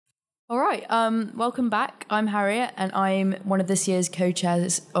All right, welcome back. I'm Harriet, and I'm one of this year's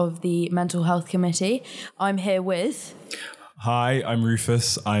co-chairs of the Mental Health Committee. I'm here with... Hi, I'm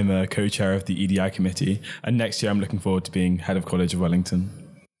Rufus. I'm a co-chair of the EDI committee, and next year I'm looking forward to being head of College of Wellington.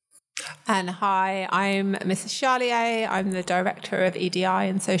 And hi, I'm Mrs. Charlier. I'm the director of EDI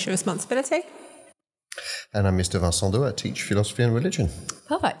and social responsibility. And I'm Mr. Vincendeau. I teach philosophy and religion.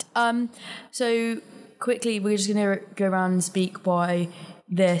 Perfect. So quickly, we're just going to go around and speak why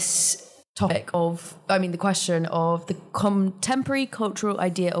this topic of, the question of the contemporary cultural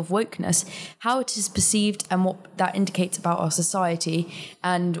idea of wokeness, how it is perceived and what that indicates about our society,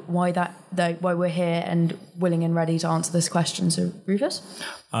 and why why we're here and willing and ready to answer this question. So, Rufus?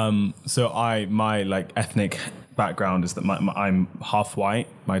 So my ethnic background is that I'm half white.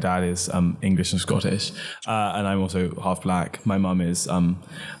 My dad is English and Scottish, and I'm also half black. My mum is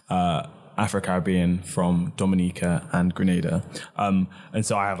Afro-Caribbean from Dominica and Grenada. And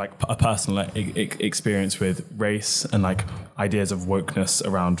so I have a personal experience with race and ideas of wokeness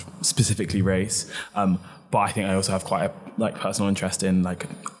around specifically race. But I think I also have quite a personal interest in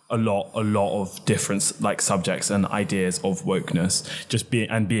a lot of different subjects and ideas of wokeness.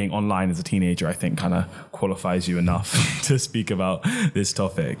 Being online as a teenager, I think kind of qualifies you enough to speak about this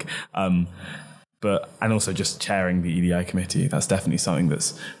topic. And also just chairing the EDI committee, that's definitely something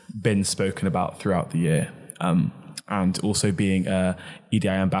that's been spoken about throughout the year. And also being a EDI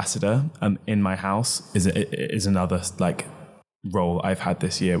ambassador in my house is another role I've had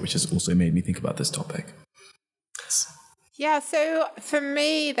this year, which has also made me think about this topic. Yeah, so for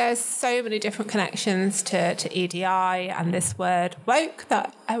me, there's so many different connections to EDI and this word woke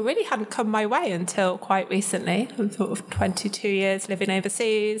that I really hadn't come my way until quite recently. I'm sort of 22 years living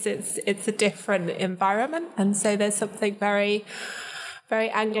overseas. It's a different environment. And so there's something very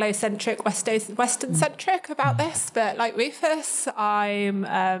Anglo-centric, Western-centric about this. But like Rufus,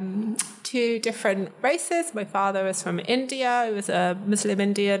 I'm two different races. My father was from India. He was a Muslim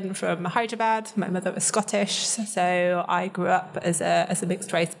Indian from Hyderabad. My mother was Scottish. So I grew up as a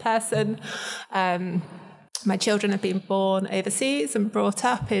mixed-race person. My children have been born overseas and brought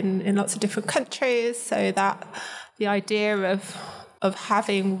up in lots of different countries. So that the idea of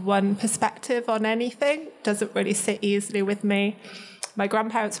having one perspective on anything doesn't really sit easily with me. My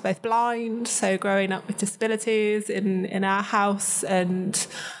grandparents were both blind, so growing up with disabilities in our house and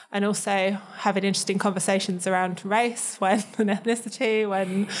also having interesting conversations around race and ethnicity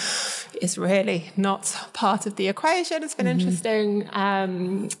when it's really not part of the equation. It's been interesting,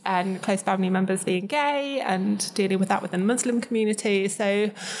 and close family members being gay and dealing with that within the Muslim community.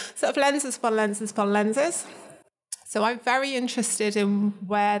 So sort of lenses upon lenses. So I'm very interested in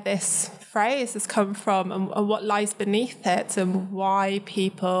where this phrase has come from and what lies beneath it and why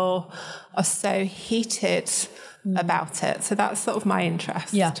people are so heated about it. So that's sort of my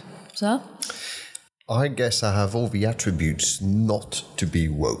interest. Yeah. So? I guess I have all the attributes not to be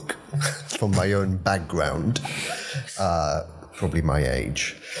woke from my own background, probably my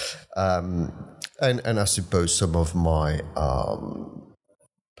age. And I suppose some of my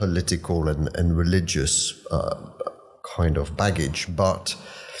political and religious kind of baggage, but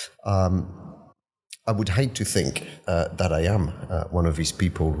I would hate to think that I am one of these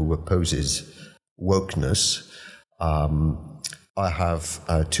people who opposes wokeness. I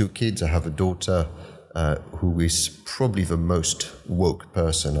have two kids. I have a daughter who is probably the most woke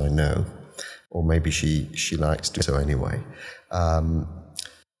person I know, or maybe she likes to so anyway.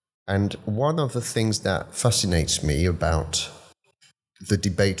 And one of the things that fascinates me about the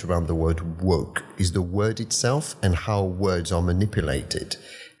debate around the word woke is the word itself and how words are manipulated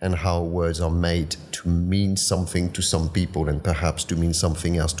and how words are made to mean something to some people and perhaps to mean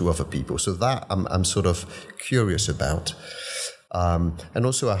something else to other people. So that I'm sort of curious about. And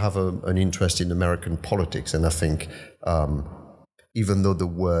also I have an interest in American politics, and I think even though the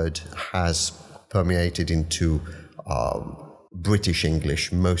word has permeated into British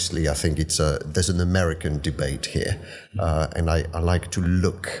English mostly, I think there's an American debate here, and I like to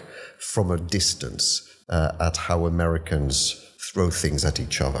look from a distance at how Americans throw things at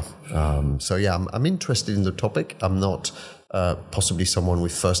each other. So yeah, I'm interested in the topic. I'm not possibly someone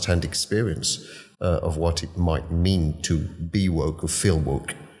with first-hand experience of what it might mean to be woke or feel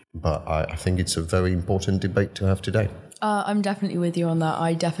woke, but I think it's a very important debate to have today. I'm definitely with you on that.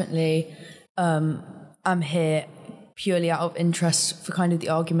 I definitely am here purely out of interest for kind of the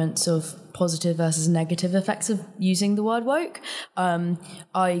arguments of positive versus negative effects of using the word woke.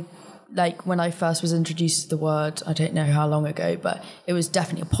 I like when I first was introduced to the word, I don't know how long ago, but it was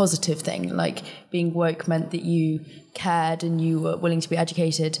definitely a positive thing. Like being woke meant that you cared and you were willing to be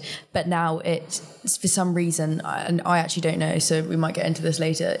educated. But now it's for some reason, and I actually don't know, so we might get into this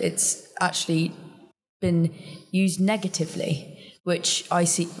later, it's actually been used negatively, which I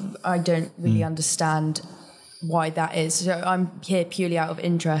don't really understand why that is. So I'm here purely out of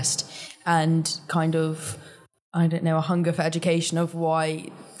interest and kind of, I don't know, a hunger for education of why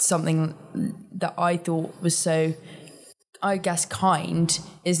something that I thought was so, I guess, kind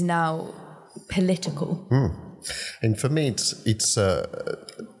is now political. And for me, it's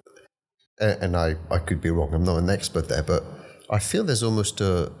and I could be wrong, I'm not an expert there, but I feel there's almost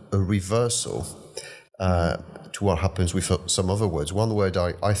a reversal to what happens with some other words. One word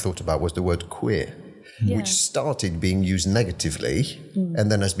I thought about was the word queer, which started being used negatively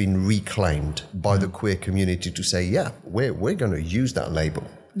and then has been reclaimed by the queer community to say, yeah, we're going to use that label.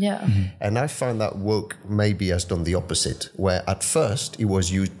 Yeah. And I find that woke maybe has done the opposite, where at first it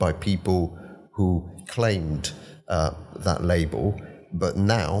was used by people who claimed that label, but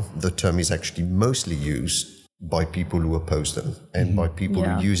now the term is actually mostly used by people who oppose them and by people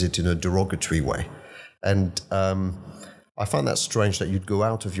who use it in a derogatory way. And I find that strange that you'd go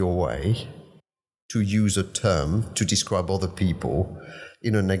out of your way to use a term to describe other people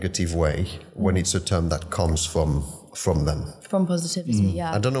in a negative way when it's a term that comes from them. From positivity,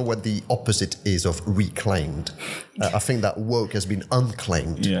 I don't know what the opposite is of reclaimed. I think that woke has been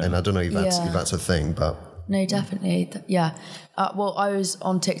unclaimed, and I don't know if that's a thing, but... No, definitely. Yeah. Well, I was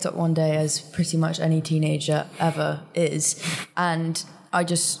on TikTok one day, as pretty much any teenager ever is, and I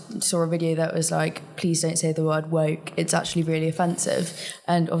just saw a video that was like, please don't say the word woke. It's actually really offensive.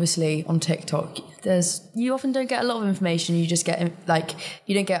 And obviously on TikTok, you often don't get a lot of information. You just get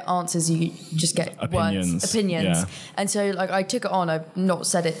you don't get answers. You just get opinions. Yeah. And so like I took it on. I've not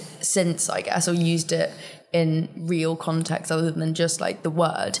said it since, I guess, or used it in real context other than just like the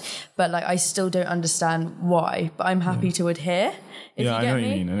word. But like I still don't understand why. But I'm happy to adhere. If you get I know what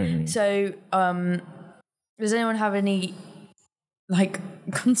me. you mean. So does anyone have any like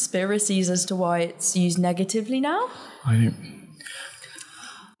conspiracies as to why it's used negatively now? I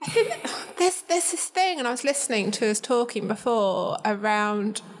think there's this thing, and I was listening to us talking before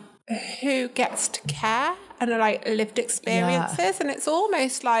around who gets to care and like lived experiences, and it's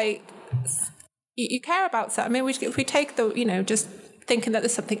almost like you care about something. I mean, if we take just thinking that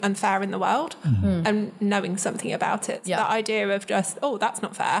there's something unfair in the world and knowing something about it, so that idea of just, oh, that's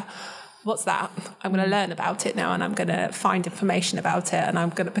not fair. What's that? I'm going to learn about it now, and I'm going to find information about it, and I'm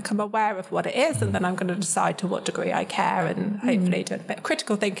going to become aware of what it is, and then I'm going to decide to what degree I care, and hopefully do a bit of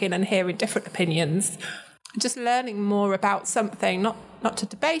critical thinking and hearing different opinions. Just learning more about something, not to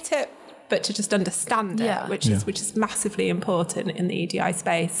debate it, but to just understand it, which is massively important in the EDI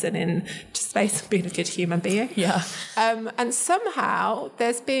space and in just space of being a good human being. Yeah. And somehow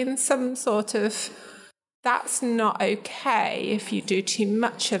there's been some sort of, that's not okay if you do too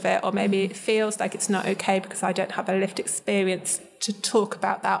much of it, or maybe it feels like it's not okay because I don't have a lived experience to talk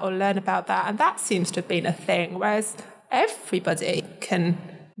about that or learn about that. And that seems to have been a thing, whereas everybody can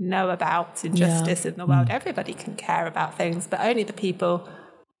know about injustice in the world. Everybody can care about things, but only the people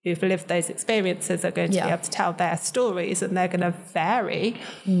who've lived those experiences are going to be able to tell their stories, and they're going to vary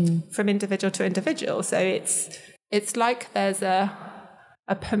from individual to individual. So it's like there's a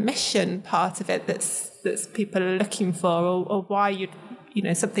permission part of it that's people are looking for, or why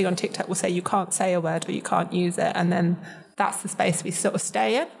something on TikTok will say you can't say a word or you can't use it, and then that's the space we sort of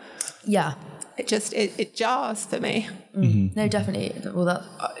stay in. Yeah. It jars for me. No, definitely. Well,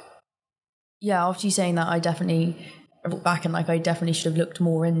 after you saying that, I definitely look back and I definitely should have looked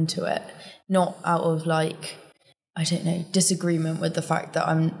more into it, not out of disagreement with the fact that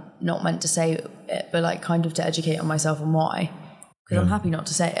I'm not meant to say it, but kind of to educate on myself and why. Because I'm happy not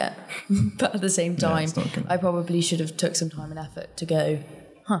to say it, but at the same time, I probably should have took some time and effort to go,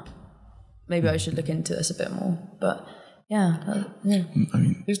 maybe I should look into this a bit more. But I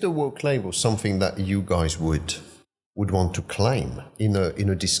mean, is the woke label something that you guys would want to claim in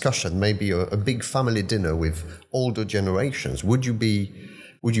a discussion, maybe a big family dinner with older generations? Would you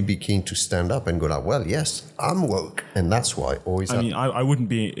be keen to stand up and go like, well, yes, I'm woke, and that's why? Or I wouldn't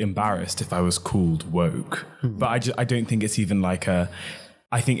be embarrassed if I was called woke, but I don't think it's even I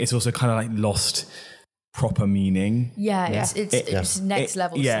think it's also kind of like lost proper meaning. Yeah, it's next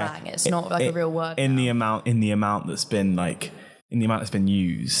level slang. It's not like a real word. In the amount that's been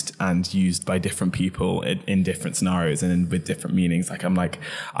used and used by different people in different scenarios and with different meanings.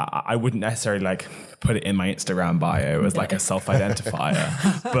 I wouldn't necessarily put it in my Instagram bio as a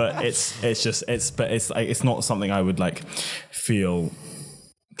self-identifier, but it's not something I would feel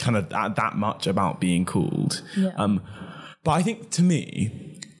kind of that much about being called. Yeah. But I think to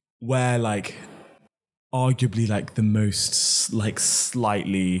me, where like arguably like the most like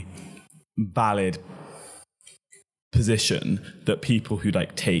slightly valid position that people who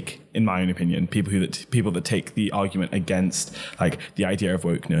like take, in my own opinion, people that take the argument against like the idea of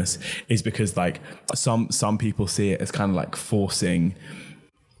wokeness is because like some people see it as kind of like forcing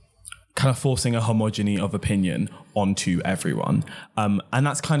a homogeny of opinion onto everyone, and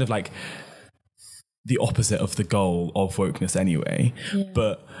that's kind of like the opposite of the goal of wokeness anyway.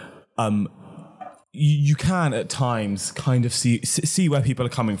 But you can at times kind of see where people are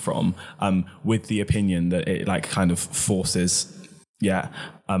coming from with the opinion that it like kind of forces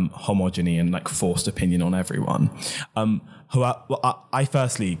homogeny and like forced opinion on everyone. I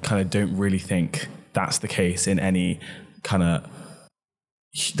firstly kind of don't really think that's the case in any kind of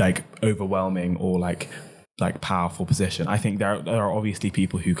like overwhelming or like powerful position. I think there are obviously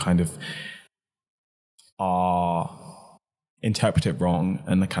people who kind of interpret it wrong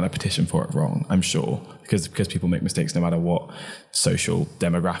and kind of petition for it wrong, I'm sure, because people make mistakes no matter what social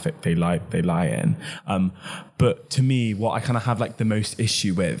demographic they lie in. But to me, what I kind of have like the most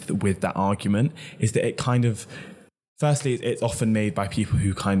issue with that argument is that it kind of, firstly, it's often made by people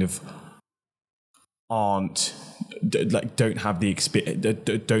who kind of don't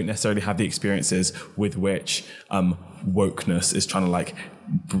necessarily have the experiences with which wokeness is trying to like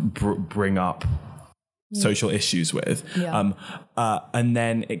bring up social issues with. And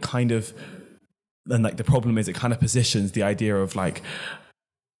then it kind of, and like the problem is it kind of positions the idea of like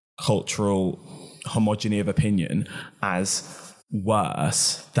cultural homogeny of opinion as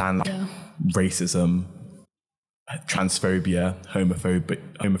worse than like racism, transphobia,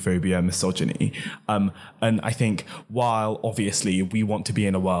 homophobia, misogyny. And I think while obviously we want to be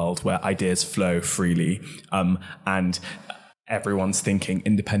in a world where ideas flow freely, and everyone's thinking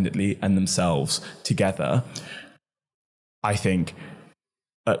independently and themselves together, I think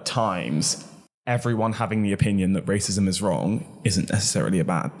at times everyone having the opinion that racism is wrong isn't necessarily a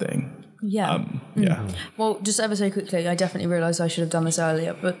bad thing. Well, just ever so quickly, I definitely realised I should have done this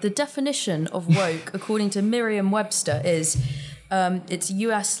earlier, but the definition of woke, according to Merriam-Webster, is it's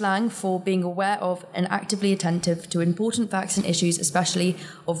US slang for being aware of and actively attentive to important facts and issues, especially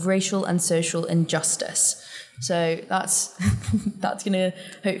of racial and social injustice. So that's going to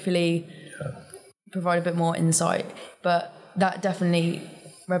hopefully provide a bit more insight. But that definitely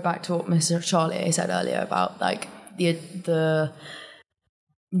read back to what Mr. Charlier said earlier about like the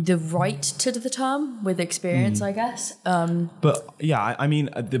right to the term with experience, I guess. But yeah, I mean,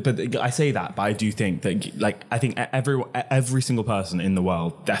 but I say that, but I do think that like I think every single person in the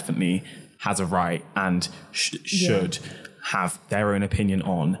world definitely has a right and should have their own opinion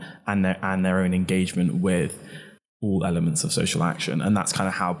on and their own engagement with all elements of social action. And that's kind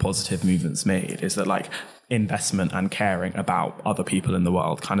of how positive movement's made, is that like investment and caring about other people in the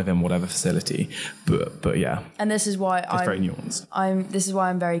world, kind of in whatever facility. But yeah. And this is why it's very nuanced. This is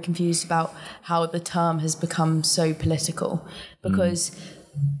why I'm very confused about how the term has become so political, because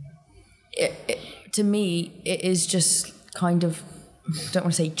to me, it is just kind of, I don't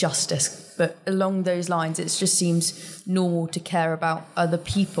want to say justice, but along those lines, it just seems normal to care about other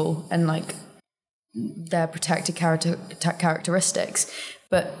people and like their protected characteristics.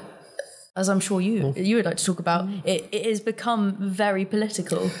 But as I'm sure you would like to talk about, it has become very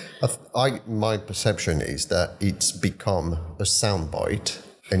political. My perception is that it's become a soundbite,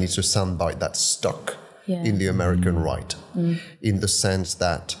 and it's a soundbite that's stuck in the American right, in the sense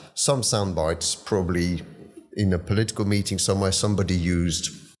that some soundbites probably in a political meeting somewhere, somebody used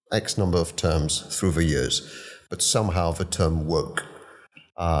X number of terms through the years, but somehow the term woke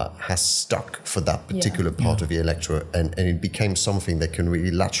has stuck for that particular part of the electorate, and it became something they can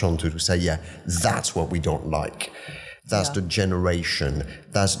really latch onto to say, that's what we don't like. That's the generation,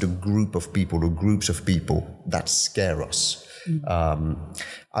 that's the group of people or groups of people that scare us.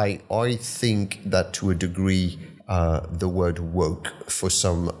 I think that to a degree, the word woke for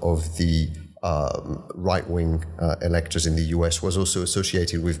some of the right-wing electors in the US was also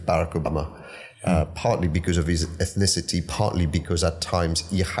associated with Barack Obama. Partly because of his ethnicity, partly because at times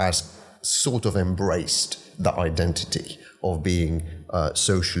he has sort of embraced the identity of being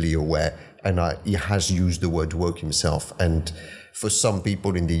socially aware, and he has used the word woke himself. And for some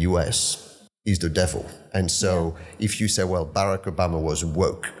people in the US, he's the devil. And so if you say, well, Barack Obama was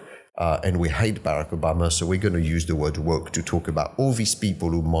woke, and we hate Barack Obama, so we're going to use the word woke to talk about all these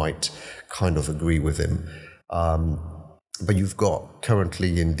people who might kind of agree with him. But you've got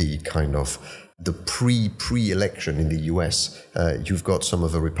currently in the kind of the pre-election in the US, you've got some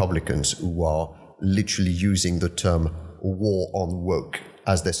of the Republicans who are literally using the term war on woke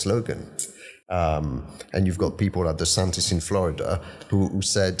as their slogan. And you've got people like DeSantis in Florida who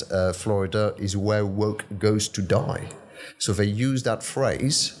said Florida is where woke goes to die. So they use that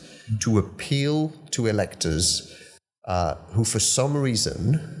phrase to appeal to electors who, for some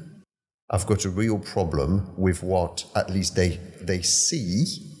reason, have got a real problem with what at least they see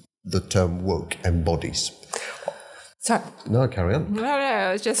the term woke embodies. Sorry. No, carry on.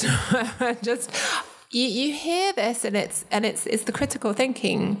 No, it's just you hear this, and it's the critical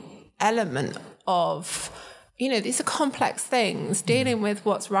thinking element of, these are complex things, dealing with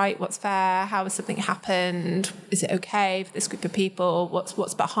what's right, what's fair, how has something happened, is it okay for this group of people,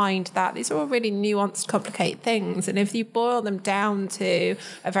 what's behind that. These are all really nuanced, complicated things, and if you boil them down to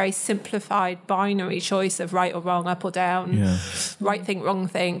a very simplified binary choice of right or wrong, up or down, right think, wrong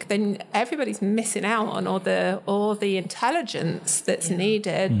think, then everybody's missing out on all the intelligence that's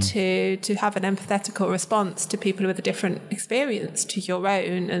needed to have an empathetical response to people with a different experience to your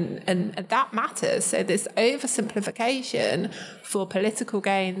own, and that matters. So this oversimplification for political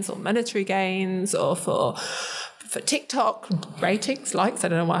gains or monetary gains or for TikTok ratings, likes, I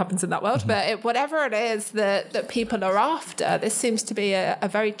don't know what happens in that world, but whatever it is that people are after, this seems to be a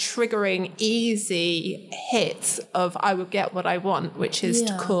very triggering, easy hit of I will get what I want, which is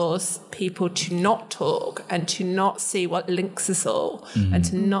to cause people to not talk and to not see what links us all and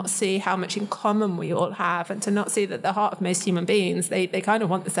to not see how much in common we all have and to not see that the heart of most human beings, they kind of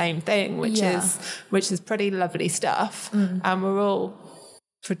want the same thing, which is pretty lovely stuff. And we're all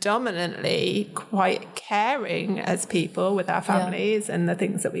predominantly quite caring as people with our families and the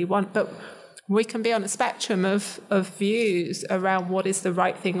things that we want, but we can be on a spectrum of views around what is the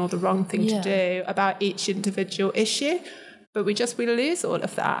right thing or the wrong thing to do about each individual issue, but we lose all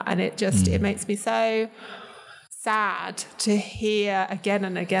of that, and it makes me so sad to hear again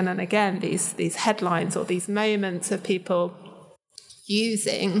and again and again these headlines or these moments of people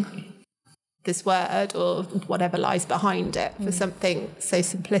using this word or whatever lies behind it for something so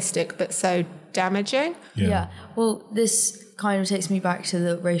simplistic but so damaging. Yeah. Well, this kind of takes me back to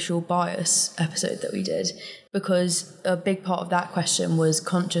the racial bias episode that we did, because a big part of that question was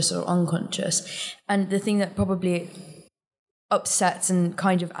conscious or unconscious. And the thing that probably upsets and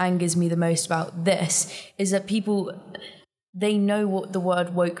kind of angers me the most about this is that people, they know what the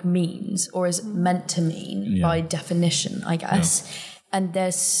word woke means or is meant to mean by definition, I guess. And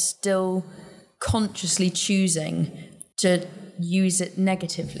they're still consciously choosing to use it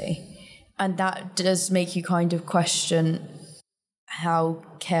negatively, and that does make you kind of question how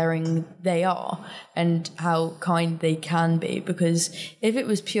caring they are and how kind they can be, because if it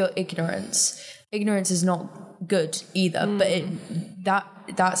was pure ignorance is not good either, but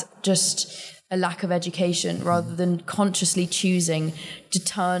that's just a lack of education rather than consciously choosing to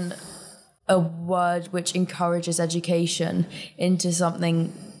turn a word which encourages education into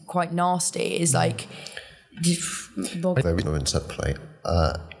something quite nasty is like there is ignorance at play.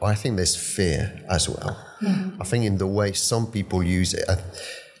 I think there's fear as well. I think in the way some people use it,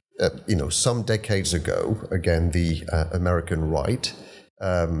 some decades ago, again, the American right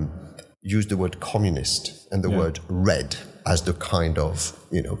used the word communist and the word red as the kind of,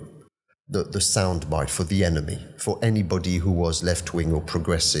 the soundbite for the enemy, for anybody who was left-wing or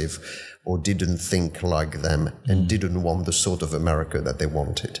progressive or didn't think like them and didn't want the sort of America that they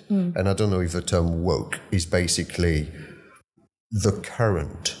wanted. And I don't know if the term woke is basically the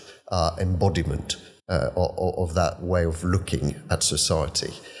current embodiment of that way of looking at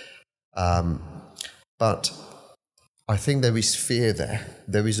society. But I think there is fear there.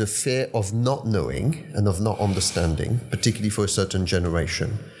 There is a fear of not knowing and of not understanding, particularly for a certain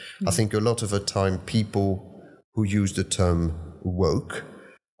generation. I think a lot of the time people who use the term woke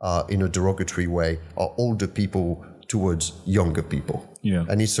in a derogatory way are older people towards younger people.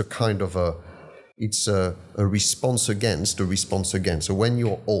 And it's a kind of a response against a response against. So when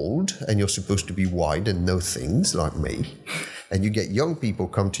you're old and you're supposed to be wide and know things like me, and you get young people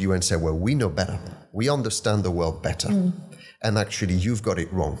come to you and say, well, we know better. We understand the world better. And actually, you've got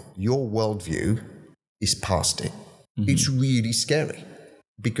it wrong. Your worldview is past it. It's really scary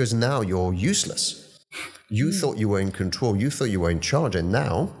because now you're useless. You thought you were in control. You thought you were in charge. And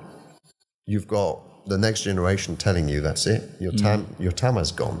now you've got the next generation telling you that's it. Your time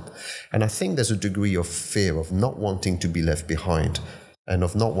has gone. And I think there's a degree of fear of not wanting to be left behind and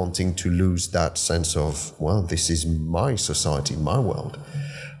of not wanting to lose that sense of, well, this is my society, my world.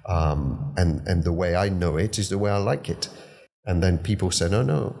 And the way I know it is the way I like it. And then people say,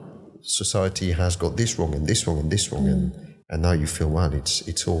 no, society has got this wrong and this wrong and this wrong. And now you feel, well,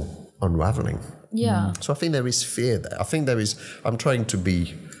 it's all unraveling. So I think there is fear there. I think I'm trying to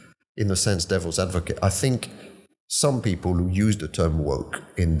be, in a sense, devil's advocate. I think some people who use the term woke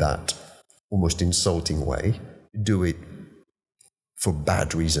in that almost insulting way do it for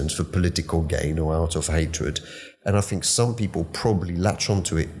bad reasons, for political gain or out of hatred. And I think some people probably latch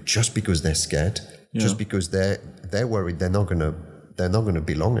onto it just because they're scared, just because they're worried they're not gonna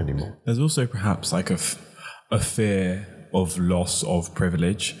belong anymore. There's also perhaps like a fear of loss of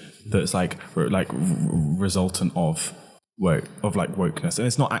privilege that's like resultant of wokeness, and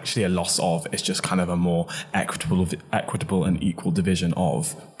it's not actually a loss of, it's just kind of a more equitable and equal division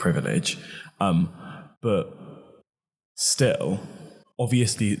of privilege, but still,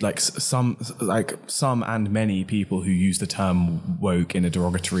 obviously, some and many people who use the term woke in a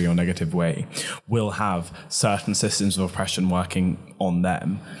derogatory or negative way will have certain systems of oppression working on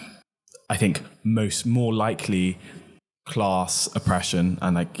them. I think more likely class oppression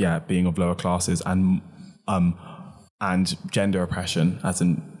and being of lower classes and gender oppression,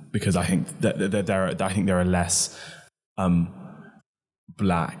 because I think that there are less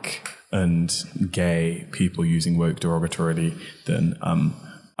black and gay people using woke derogatorily than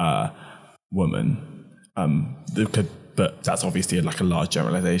women. But that's obviously a large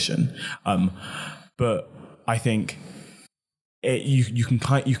generalization. But I think you can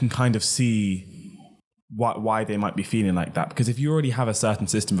kind of see why they might be feeling like that, because if you already have a certain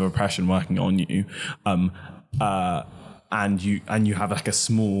system of oppression working on you, and you have a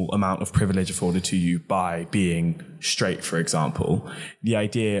small amount of privilege afforded to you by being straight, for example, the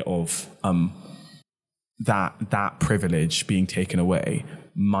idea of that privilege being taken away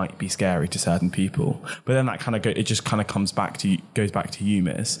might be scary to certain people. But then that goes back to you,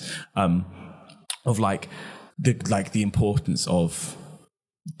 Miss, of the importance of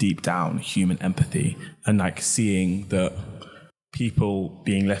deep down human empathy and seeing that people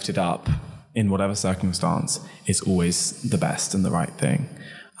being lifted up in whatever circumstance is always the best and the right thing.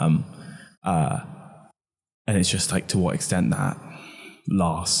 And it's just to what extent that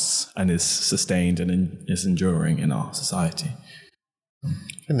lasts and is sustained and is enduring in our society.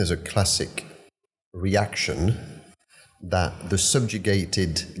 And there's a classic reaction that the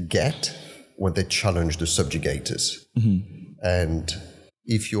subjugated get when they challenge the subjugators. Mm-hmm. And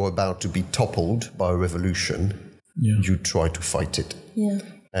if you're about to be toppled by a revolution, you try to fight it. Yeah.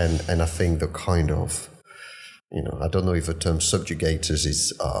 And I think the kind of, I don't know if the term subjugators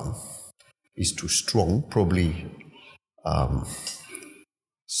is too strong. Probably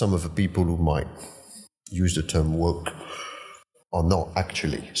some of the people who might use the term woke are not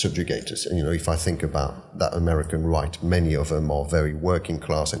actually subjugators. And, if I think about that American right, many of them are very working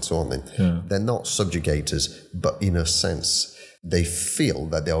class and so on. And they're not subjugators, but in a sense, they feel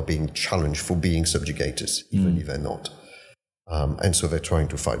that they are being challenged for being subjugators, even if they're not. And so they're trying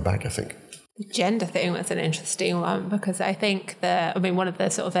to fight back, I think. The gender thing was an interesting one, because I think one of the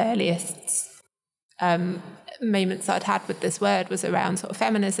sort of earliest moments I'd had with this word was around sort of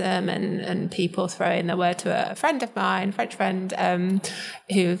feminism and people throwing the word to a friend of mine, French friend,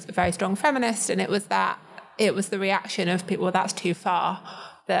 who was a very strong feminist, and it was the reaction of people, well, that's too far.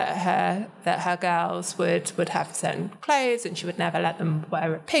 That her girls would have certain clothes and she would never let them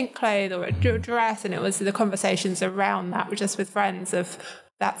wear a pink clothes or a dress, and it was the conversations around that were just with friends of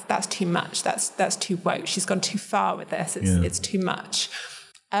that's too much, that's too woke, she's gone too far with this, it's too much,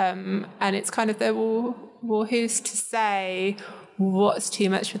 and it's kind of well, who's to say what's too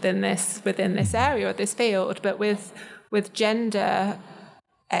much within this area or this field? But with gender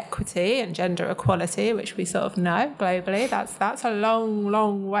equity and gender equality, which we sort of know globally, that's a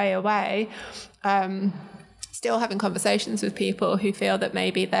long way away. Still having conversations with people who feel that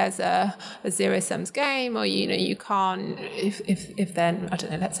maybe there's a zero-sums game, or you can't, if then, I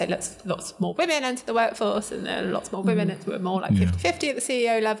don't know, let's say lots more women enter the workforce and then lots more women, it's more like 50-50 at the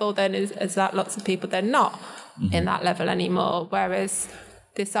CEO level, then is that lots of people they're not in that level anymore. Whereas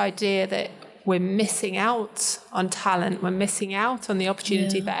this idea that we're missing out on talent, we're missing out on the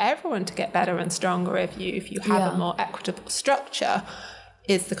opportunity for everyone to get better and stronger if you have a more equitable structure,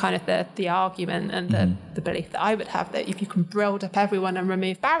 is the kind of the argument and the belief that I would have, that if you can build up everyone and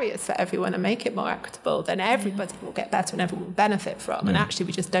remove barriers for everyone and make it more equitable, then everybody will get better and everyone will benefit from. And actually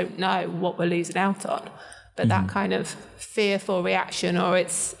we just don't know what we're losing out on. But that kind of fearful reaction, or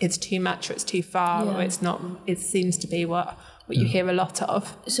it's too much, or it's too far, or it's not, it seems to be what you hear a lot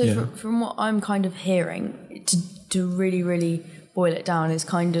of. So from what I'm kind of hearing, to really, really boil it down, is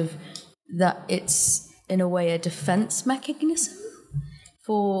kind of that it's in a way a defense mechanism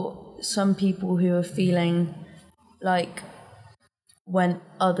for some people who are feeling like when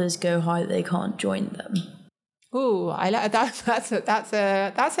others go high, they can't join them. Ooh, I like that.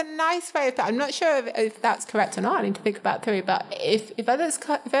 That's a nice way of. I'm not sure if that's correct or not. I need to think about through. But if others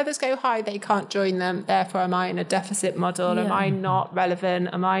go high, they can't join them. Therefore, am I in a deficit model? Yeah. Am I not relevant?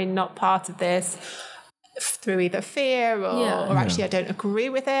 Am I not part of this? Through either fear or actually I don't agree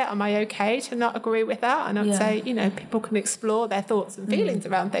with it. Am I okay to not agree with that? And I'd say, people can explore their thoughts and feelings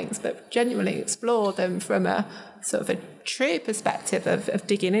around things, but genuinely explore them from a sort of a true perspective of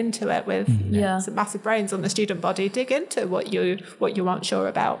digging into it with some massive brains on the student body. Dig into what you aren't sure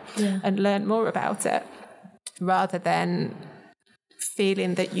about and learn more about it, rather than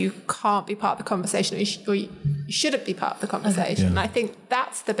feeling that you can't be part of the conversation or you shouldn't be part of the conversation. And I think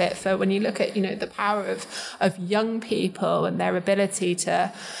that's the bit for when you look at, the power of young people and their ability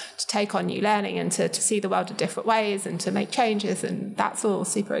to take on new learning and to see the world in different ways and to make changes. And that's all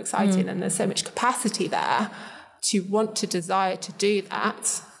super exciting. And there's so much capacity there to want to desire to do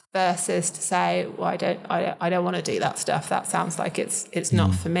that versus to say, well, I don't want to do that stuff. That sounds like it's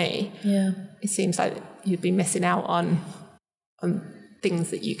not for me. Yeah. It seems like you'd be missing out on things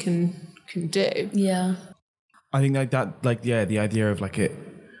that you can do. Yeah. I think the idea of it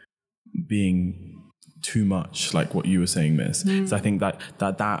being too much, like what you were saying, Miss. So I think that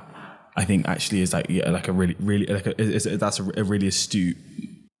I think actually is a really that's a really astute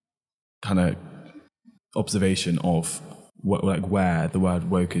kind of observation of where the word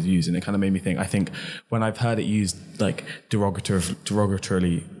woke is used, and it kind of made me think. I think when I've heard it used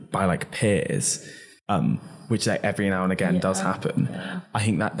derogatorily by peers, which every now and again does happen. Yeah. I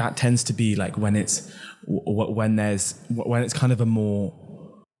think that tends to be when it's kind of a more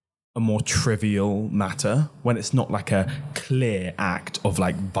trivial matter, when it's not a clear act of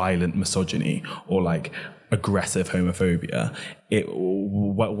violent misogyny or aggressive homophobia.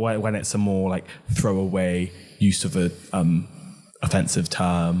 When it's a more throwaway use of a offensive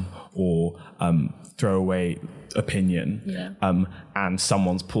term or throwaway opinion, and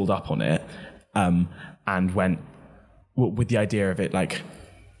someone's pulled up on it. And went with the idea of it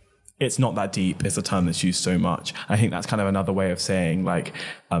it's not that deep. It's a term that's used so much. I think that's kind of another way of saying your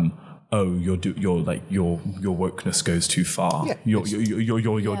wokeness goes too far. Yeah. You're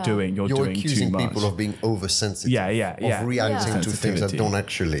doing accusing too much. People of being oversensitive. Of reacting to things that don't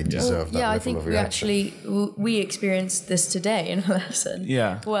actually deserve that level of reaction. I think we experienced this today in a lesson.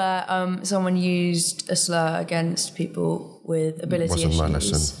 Yeah. Where someone used a slur against people with ability issues. Wasn't my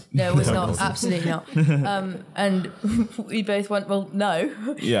lesson. No, it was not. Absolutely not. And we both went, well, no.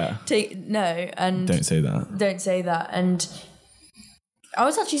 Yeah. And don't say that. Don't say that. And I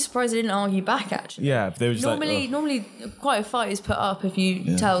was actually surprised they didn't argue back, actually. Yeah, they were just normally quite a fight is put up if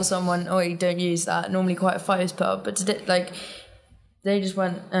you tell someone, oh, you don't use that. Normally quite a fight is put up, but today, they just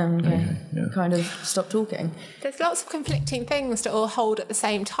went, kind of stopped talking. There's lots of conflicting things to all hold at the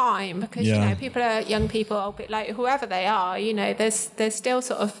same time because, people are young people, whoever they are, there's still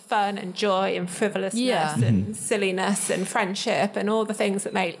sort of fun and joy and frivolousness and silliness and friendship and all the things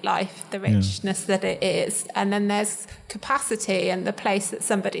that make life the richness that it is. And then there's capacity and the place that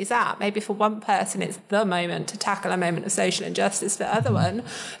somebody's at. Maybe for one person, it's the moment to tackle a moment of social injustice. For the other one,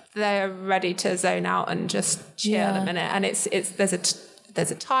 they're ready to zone out and just chill a minute. And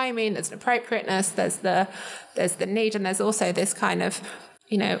there's a timing, there's an appropriateness, there's the need, and there's also this kind of,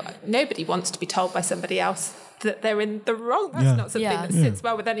 nobody wants to be told by somebody else that they're in the wrong. That's not something that sits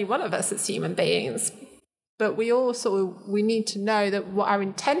well with any one of us as human beings. But we need to know that what our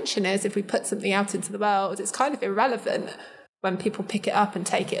intention is if we put something out into the world. It's kind of irrelevant when people pick it up and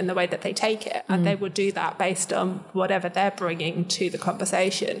take it in the way that they take it. And they will do that based on whatever they're bringing to the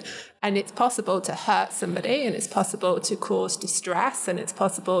conversation. And it's possible to hurt somebody, and it's possible to cause distress, and it's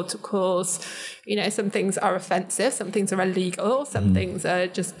possible to cause, some things are offensive, some things are illegal, some things are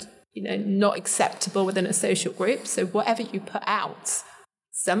just, not acceptable within a social group. So whatever you put out,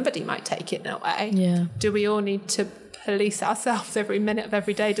 somebody might take it that way. Yeah. Do we all need to police ourselves every minute of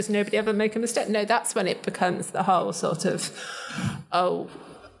every day? Does nobody ever make a mistake? No, that's when it becomes the whole sort of,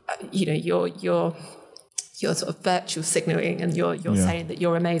 you're sort of virtual signaling, and you're saying that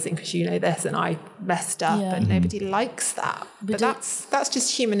you're amazing because you know this and I messed up, and nobody likes that. But that's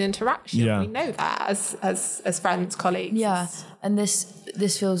just human interaction. Yeah. We know that as friends, colleagues. Yeah, and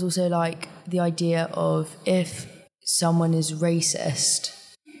this feels also like the idea of if someone is racist,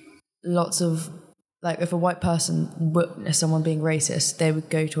 lots of if a white person witnessed someone being racist, they would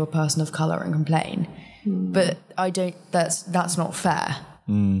go to a person of colour and complain. But that's not fair.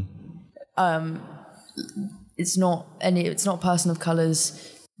 It's not a person of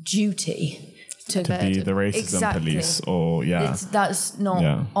colour's duty to be the racism police, or that's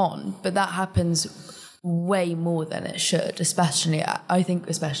not on. But that happens way more than it should, especially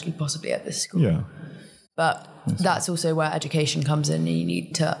possibly at this school. But that's also where education comes in. You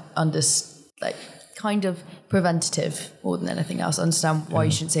need to kind of preventative more than anything else, understand why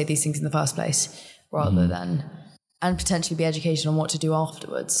you shouldn't say these things in the first place, rather than, and potentially be educated on what to do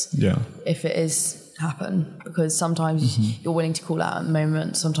afterwards. Yeah. If it is happen, because sometimes you're willing to call out at the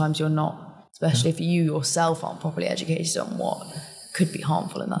moment, sometimes you're not, especially if you yourself aren't properly educated on what could be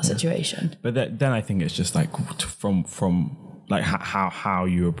harmful in that situation. But then I think it's just like from like how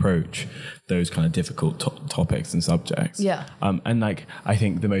you approach those kind of difficult topics and subjects. Yeah. And like I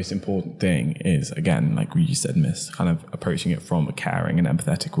think the most important thing is, again, like you said, Miss, kind of approaching it from a caring and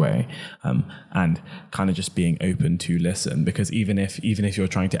empathetic way, and kind of just being open to listen. Because even if you're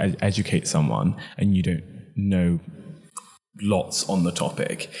trying to educate someone and you don't know lots on the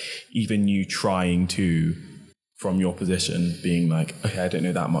topic, even you trying to, from your position, being like, okay, I don't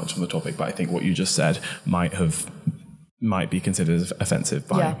know that much on the topic, but I think what you just said might be considered as offensive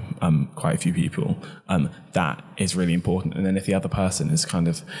by quite a few people. That is really important. And then if the other person is kind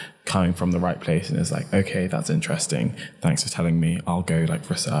of coming from the right place and is like, okay, that's interesting, thanks for telling me, I'll go like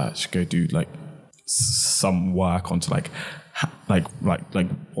research, go do like some work onto like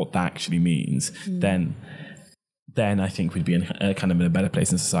what that actually means, then I think we'd be in a better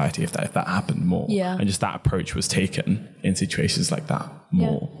place in society if that happened more. Yeah. And just that approach was taken in situations like that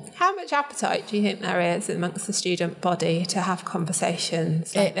more. Yeah. How much appetite do you think there is amongst the student body to have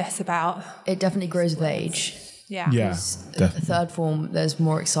conversations like this about? It definitely grows with age. Yeah. Yeah. Third form, there's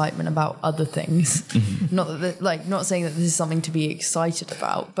more excitement about other things. Not that, not saying that this is something to be excited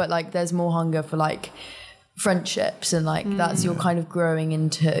about, but like there's more hunger for like friendships, and like that's you're kind of growing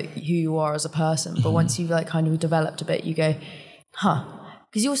into who you are as a person. But once you've like kind of developed a bit, you go,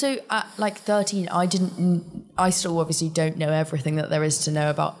 because you also at like 13, I still obviously don't know everything that there is to know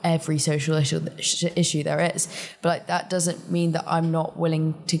about every social issue there is, but like that doesn't mean that I'm not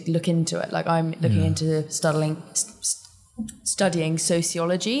willing to look into it. Like I'm looking into studying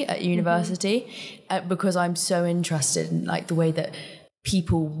sociology at university because I'm so interested in like the way that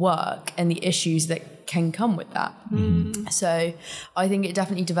people work and the issues that can come with that. So I think it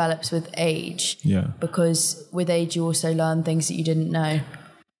definitely develops with age. Yeah. Because with age you also learn things that you didn't know.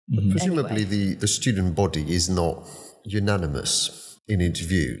 Presumably the student body is not unanimous in its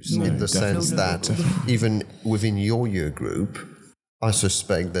views, in the sense that even within your year group, I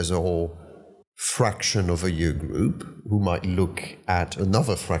suspect there's a whole fraction of a year group who might look at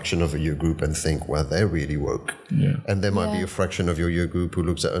another fraction of a year group and think, well, they're really woke. Yeah. And there might be a fraction of your year group who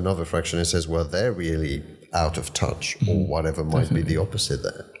looks at another fraction and says, well, they're really out of touch, or whatever might be the opposite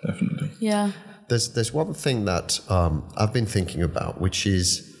there. Definitely. Yeah. There's one thing that I've been thinking about, which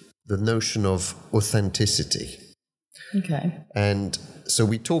is the notion of authenticity. Okay. And so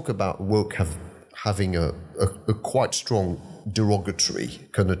we talk about woke having a quite strong derogatory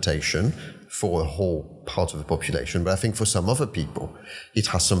connotation for a whole part of the population, but I think for some other people it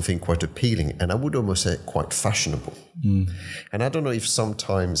has something quite appealing, and I would almost say quite fashionable. And I don't know if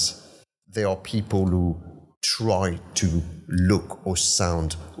sometimes there are people who try to look or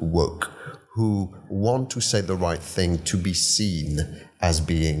sound woke, who want to say the right thing to be seen as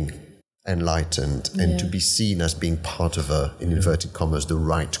being enlightened and to be seen as being part of in inverted commas, the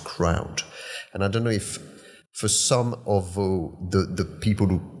right crowd. And I don't know if for some of the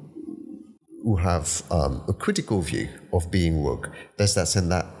people who have a critical view of being woke, there's that sense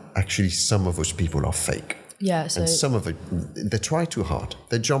that actually some of those people are fake. Yeah. So and some of it, they try too hard.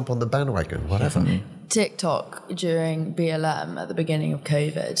 They jump on the bandwagon, whatever. TikTok during BLM at the beginning of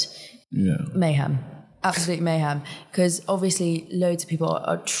COVID, mayhem. Absolute mayhem. Because obviously loads of people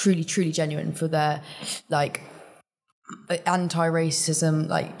are truly, truly genuine for their like anti-racism,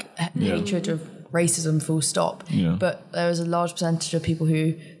 like hatred of racism, full stop. Yeah. But there was a large percentage of people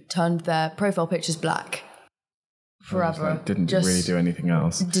who turned their profile pictures black forever. Like, didn't really do anything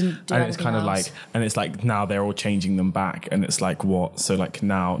else. And it's kind of like, and it's like now they're all changing them back, and it's like what? So like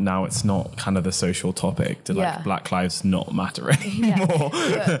now it's not kind of the social topic to like Black Lives not matter anymore.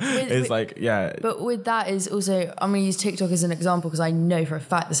 But with that is also, I'm going to use TikTok as an example because I know for a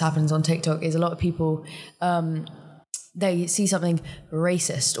fact this happens on TikTok, is a lot of people they see something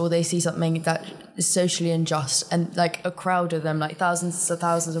racist or they see something that is socially unjust, and like a crowd of them, like thousands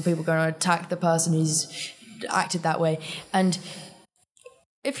of people going to attack the person who's acted that way. And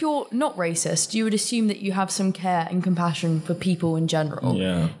if you're not racist, you would assume that you have some care and compassion for people in general.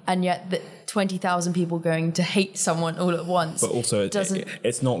 Yeah. And yet that 20,000 people going to hate someone all at once. But also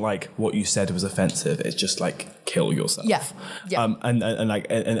it's not like what you said was offensive. It's just like kill yourself. Yeah.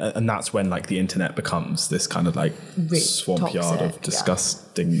 And that's when like the internet becomes this kind of like really swamp yard of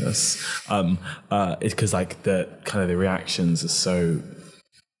disgustingness. It's because like the kind of the reactions are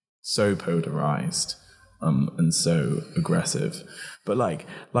so polarized. and so aggressive. But like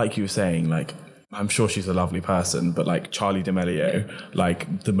you were saying, like, I'm sure she's a lovely person, but like Charli D'Amelio,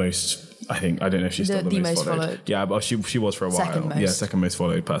 like the most, I think, I don't know if she's still the most followed. Yeah, but she was for a while. Second most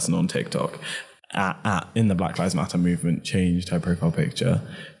followed person on TikTok. In the Black Lives Matter movement, changed her profile picture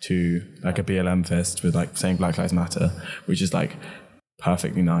to like a BLM fist with like saying Black Lives Matter, which is like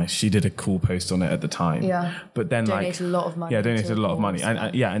perfectly nice. She did a cool post on it at the time. Yeah. But then donated a lot of money. Yeah, donated a lot of money.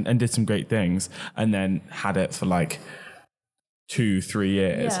 And did some great things, and then had it for like 2-3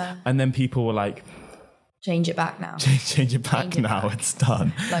 years. Yeah. And then people were like, change it back now. Change it back now. It's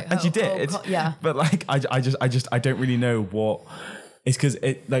done. Like, and she did. Yeah. But like, I don't really know what. It's because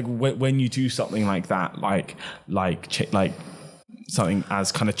it like when you do something like that, like something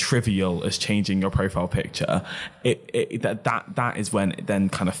as kind of trivial as changing your profile picture, that is when it then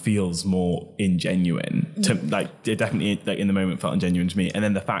kind of feels more ingenuine. To like, it definitely like in the moment felt ingenuine to me. And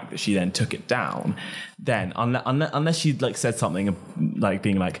then the fact that she then took it down, then unless she like said something like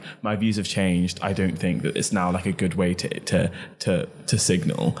being like, my views have changed, I don't think that it's now like a good way to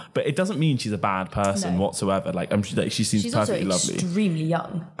signal. But it doesn't mean she's a bad person whatsoever. Like she seems she's perfectly also lovely. Extremely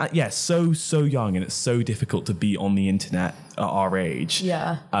young. So young, and it's so difficult to be on the internet at our age.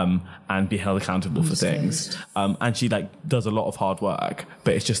 Yeah. And be held accountable for things. And she like does a lot of hard work,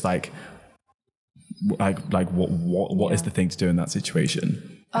 but it's just like what is the thing to do in that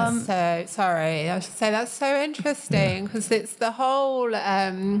situation? So sorry, I should say that's so interesting because it's the whole I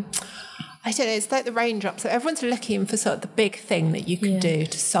don't know, it's like the raindrops. So everyone's looking for sort of the big thing that you can do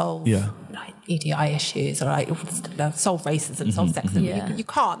to solve like EDI issues or like solve racism, solve sexism. Yeah. You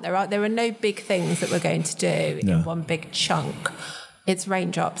can't. There are no big things that we're going to do in one big chunk. It's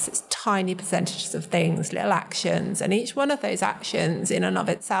raindrops, it's tiny percentages of things, little actions, and each one of those actions in and of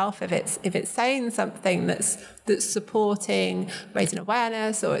itself, if it's saying something that's supporting raising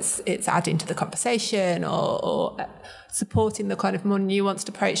awareness, or it's adding to the conversation, or supporting the kind of more nuanced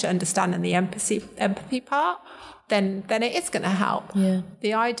approach to understanding the empathy part, then it is going to help. Yeah.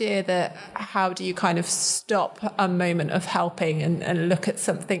 The idea that how do you kind of stop a moment of helping and look at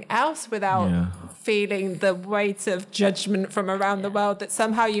something else without feeling the weight of judgment from around the world that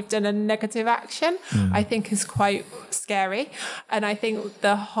somehow you've done a negative action, I think is quite scary. And I think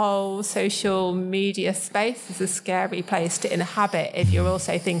the whole social media space is a scary place to inhabit if you're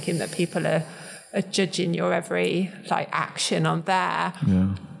also thinking that people are judging your every like action on there.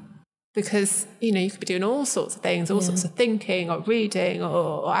 Yeah. Because, you could be doing all sorts of things, all sorts of thinking or reading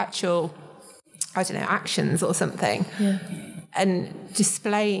or actual, I don't know, actions or something. Yeah. And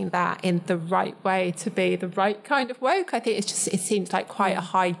displaying that in the right way to be the right kind of woke, I think it seems like quite a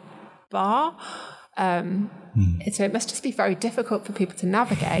high bar. So it must just be very difficult for people to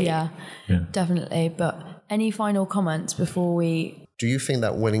navigate. Yeah, definitely. But any final comments before we... Do you think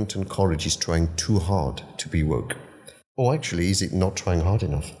that Wellington College is trying too hard to be woke? Or actually, is it not trying hard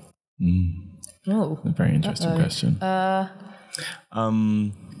enough? Oh, a very interesting question.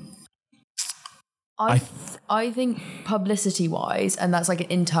 I think publicity-wise, and that's like an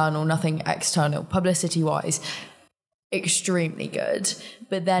internal, nothing external, publicity-wise, extremely good.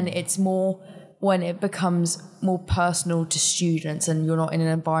 But then it's more when it becomes more personal to students and you're not in an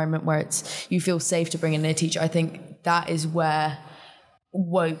environment where you feel safe to bring in a teacher. I think that is where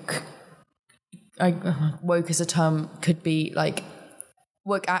woke as a term could be like,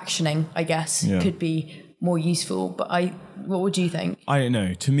 woke actioning, I guess, could be more useful. But what would you think? I don't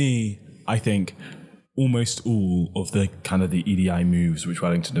know. To me, I think almost all of the kind of the EDI moves which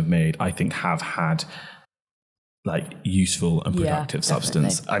Wellington have made, I think have had like useful and productive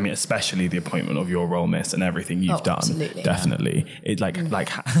substance. Definitely. I mean, especially the appointment of your role, Miss, and everything you've done. Absolutely, definitely. It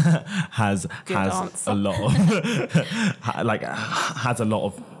has a lot of has a lot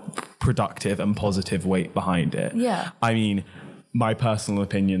of productive and positive weight behind it. Yeah. I mean, my personal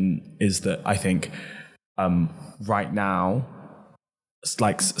opinion is that I think right now, it's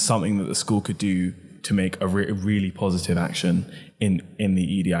like something that the school could do to make a really positive action in the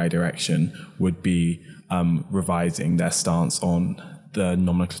EDI direction would be revising their stance on the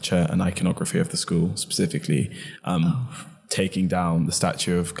nomenclature and iconography of the school, specifically taking down the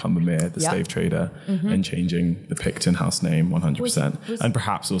statue of Cumbermere, the slave trader, and changing the Picton house name 100%, and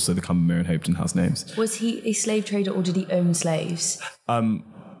perhaps also the Cumbermere and Hopeton house names. Was he a slave trader or did he own slaves?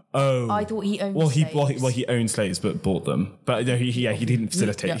 I thought he owned slaves. He owned slaves but bought them. But no, he didn't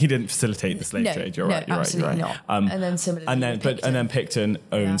facilitate. Yeah. He didn't facilitate the slave trade. You're right. Not. And then similarly, Picton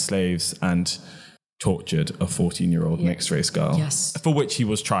owned slaves and tortured a 14-year-old mixed race girl, for which he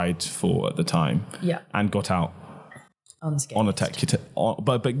was tried for at the time, and got out unscathed. on a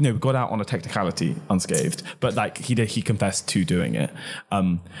but no, got out on a technicality unscathed. But like he confessed to doing it,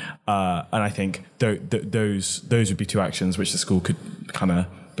 and I think those would be two actions which the school could kind of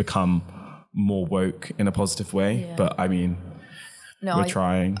become more woke in a positive way. Yeah. But I mean, we're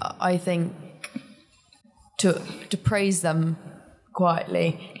trying. I think to praise them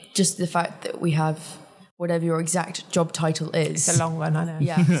quietly, just the fact that we have whatever your exact job title is. It's a long one, I know.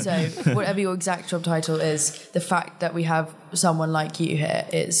 Yeah, so whatever your exact job title is, the fact that we have someone like you here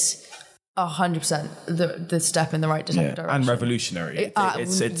is 100% the step in the right direction. And revolutionary.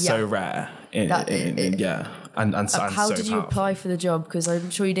 It's so rare. And how did you apply for the job? Because I'm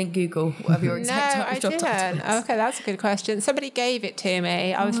sure you didn't Google whatever your exact job title is. Okay, that's a good question. Somebody gave it to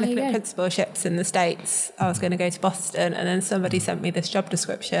me. I was looking at principalships in the States. I was going to go to Boston, and then somebody sent me this job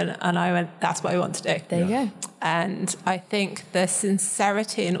description, and I went, that's what I want to do. There you go. And I think the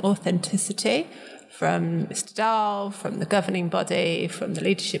sincerity and authenticity from Mr. Dahl, from the governing body, from the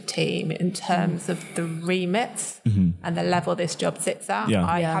leadership team, in terms of the remits and the level this job sits at,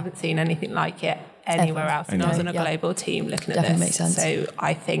 I haven't seen anything like it anywhere else. And I was on a global team looking at this. Makes sense. So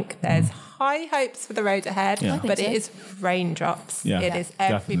I think there's high hopes for the road ahead, but it is raindrops. Yeah. It is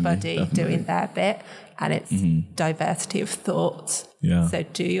everybody doing their bit, and it's diversity of thought. Yeah. So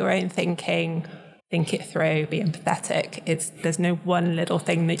do your own thinking, think it through, be empathetic. There's no one little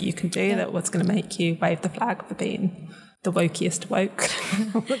thing that you can do that was going to make you wave the flag for being the wokiest woke.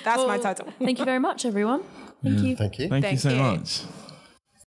 That's my title. Thank you very much, everyone. Thank you. Thank you. Thank you so much.